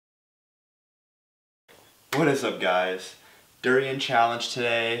What is up, guys? Durian challenge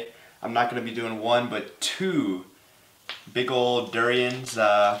today. I'm not going to be doing one but two big old durians.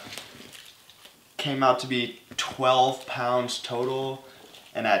 Came out to be 12 pounds total,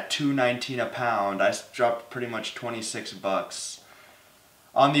 and at $2.19 a pound I dropped pretty much 26 bucks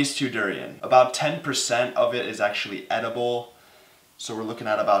on these two durian. About 10% of it is actually edible, so we're looking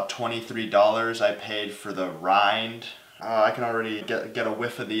at about $23 I paid for the rind. I can already get a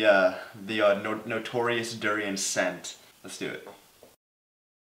whiff of the notorious durian scent. Let's do it.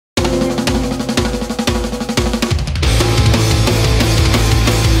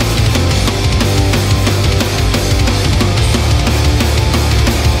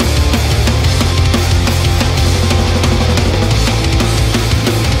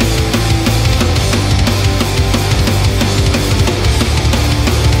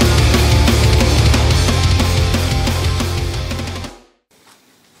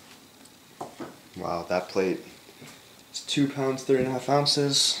 Wow, that plate is 2 pounds, 3.5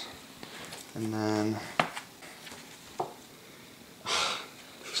 ounces. And then,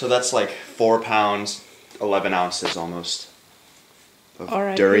 so that's like 4 pounds, 11 ounces almost of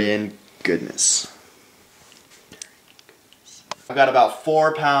durian goodness. I've got about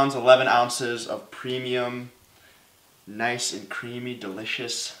 4 pounds, 11 ounces of premium, nice and creamy,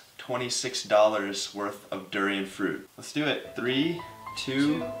 delicious, $26 worth of durian fruit. Let's do it. 3,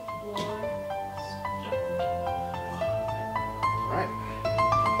 2, 1. Right.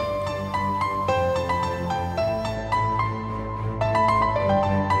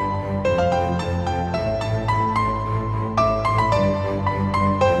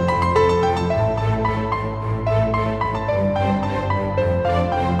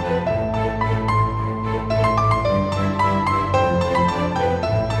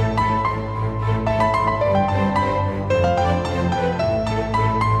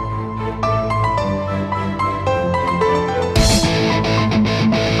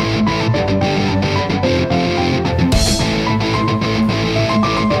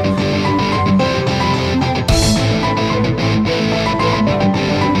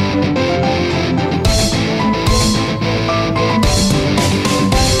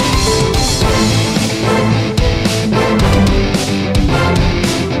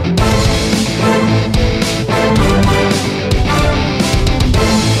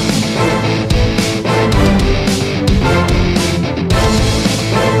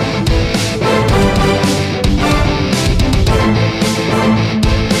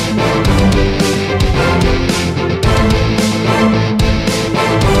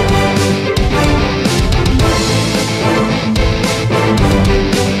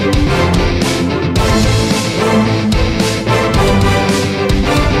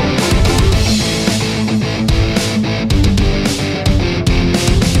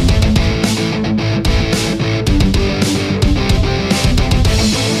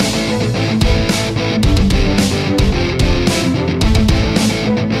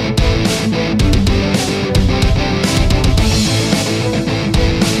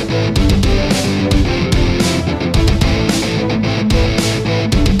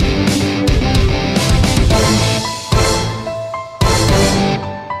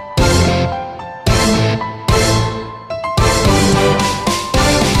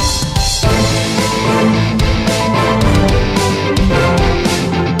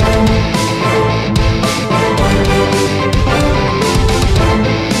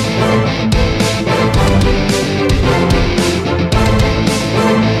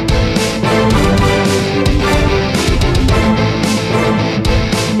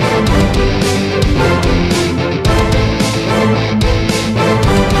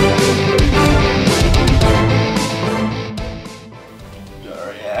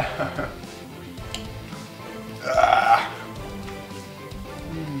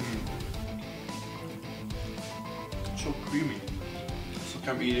 So creamy. It's like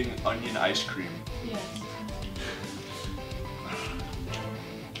I'm eating onion ice cream. Yes.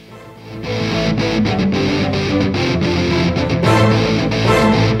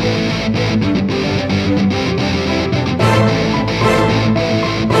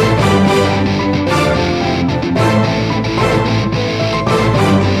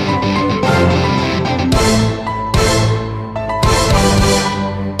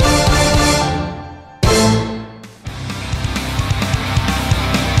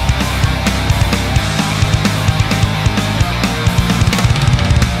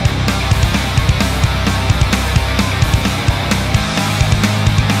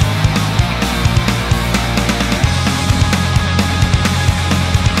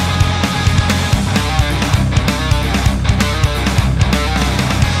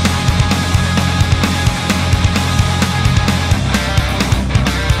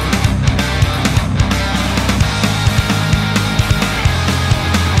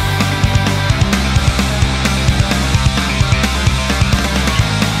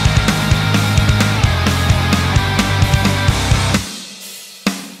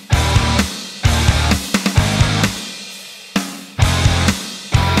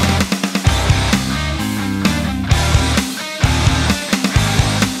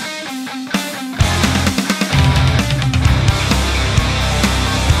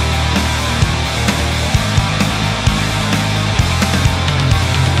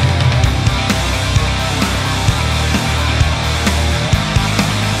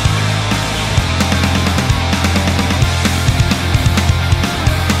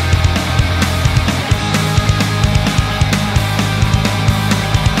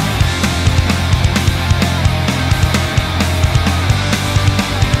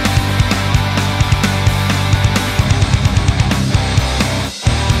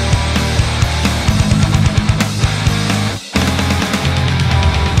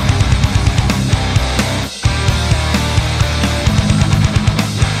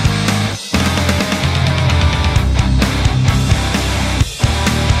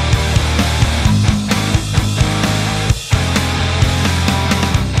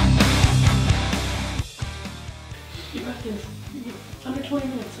 20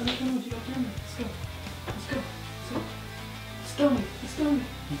 minutes. I'm not gonna do your camera. Let's go. Let's go. Let's go. Let's go me. Let's go me.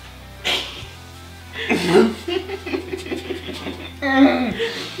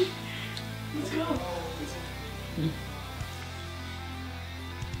 Let's go.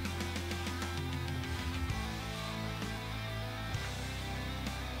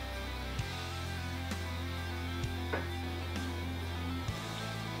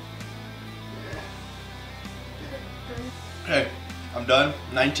 Okay, I'm done.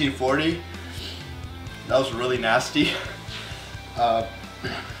 1940. That was really nasty. Yeah,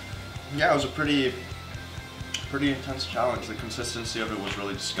 it was a pretty intense challenge. The consistency of it was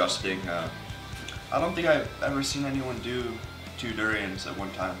really disgusting. I don't think I've ever seen anyone do 2 durians at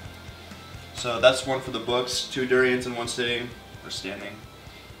one time. So that's one for the books. 2 durians in one sitting or standing.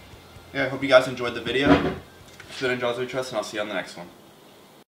 Yeah, I hope you guys enjoyed the video. If you did, enjoy the trust, and I'll see you on the next one.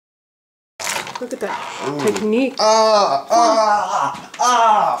 Look at that technique.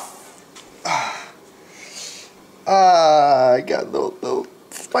 I got little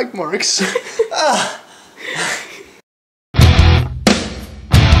spike marks.